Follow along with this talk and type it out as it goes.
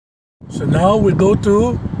So now we go to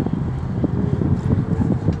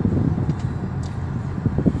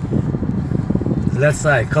left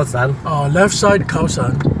side ข้าวสาร left side Khao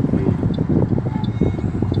San.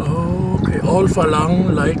 Okay, all Falang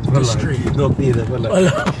like the street. โลกดีเลยฝรั่ง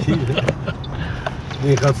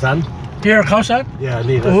นี่ข้าวสาร Here, Khao San?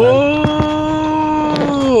 นี่ข้าวสาร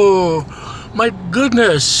Oh, my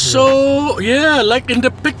goodness. So, yeah, like in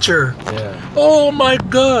the picture. Oh my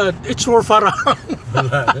God, it's for Farang.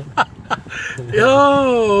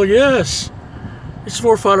 Oh, yes. It's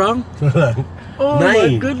for Farang. Oh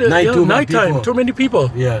my goodness. Nighttime, too many people.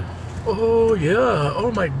 Oh, yeah. Oh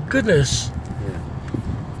my goodness.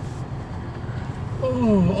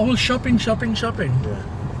 Oh, all shopping.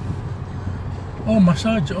 Oh,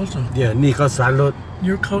 massage also. นี่ข้าวสารรถ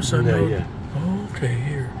Your Khao San Road. Okay,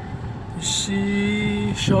 here. You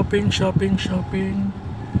see, shopping.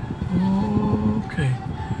 Okay.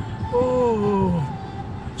 Oh,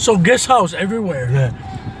 so guest house everywhere.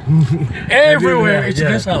 Everywhere it's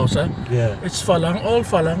guest house, huh? It's Falang, all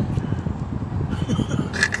Falang.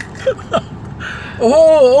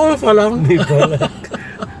 All Falang.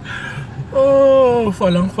 Oh,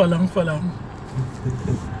 Falang.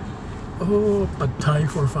 Oh, pad thai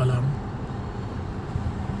for Falang.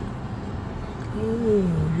 Oh,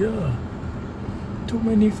 yeah. Too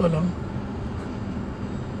many Falang.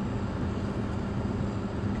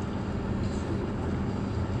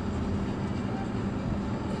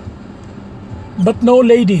 But no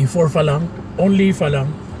lady for Falang, only Falang.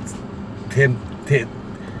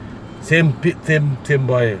 Same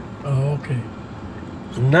boy. Oh, okay.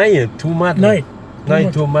 Night too much. Night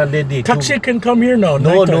too much lady. Taxi can come here now.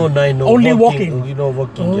 No. Only walking.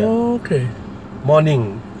 Walking. Oh, okay. Morning,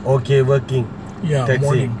 okay, working. Taxi.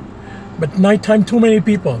 Morning. But nighttime, too many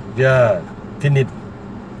people. Finish.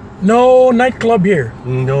 No nightclub here.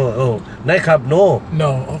 No, nightclub, no. No,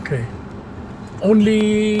 okay. Only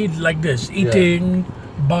like this, eating,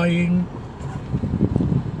 buying.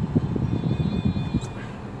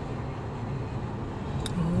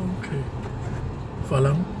 Okay.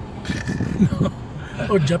 Falang?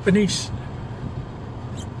 Oh, Japanese.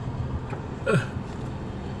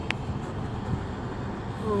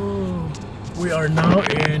 We are now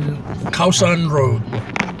in Khao San Road.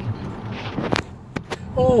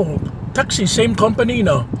 Oh, taxi, same company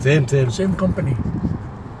now. Same company.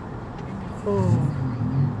 Oh,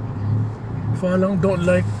 Falang don't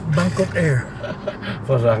like Bangkok Air.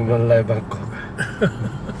 Farang don't like Bangkok.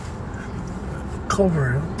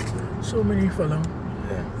 Cover. So many Falang.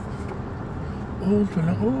 Oh,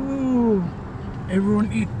 Falang. Oh, everyone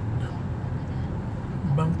eat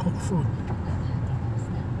Bangkok food.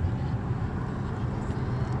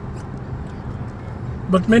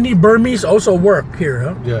 But many Burmese also work here,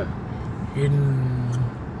 huh? In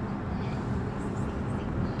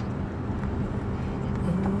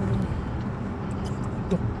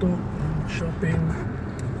tuk-tuk, shopping.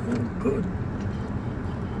 Oh, good.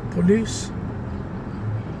 Police.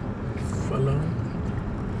 Falang.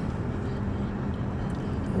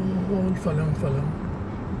 Oh, all Falang.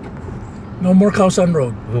 No more Khao San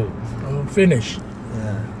Road. Oh, finish.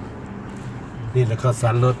 นี่แหละข้าวส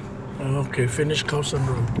ารรถ Okay, finish Khao San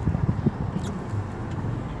Road.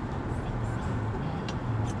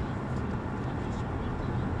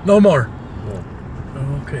 No more.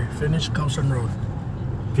 Okay, finish Khao San Road.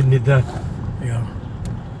 Finish that. Yeah.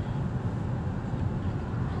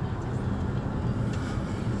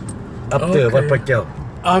 After วัดพระแก้ว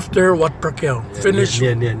After Wat Prakyao. Finish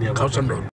near Khao San Road.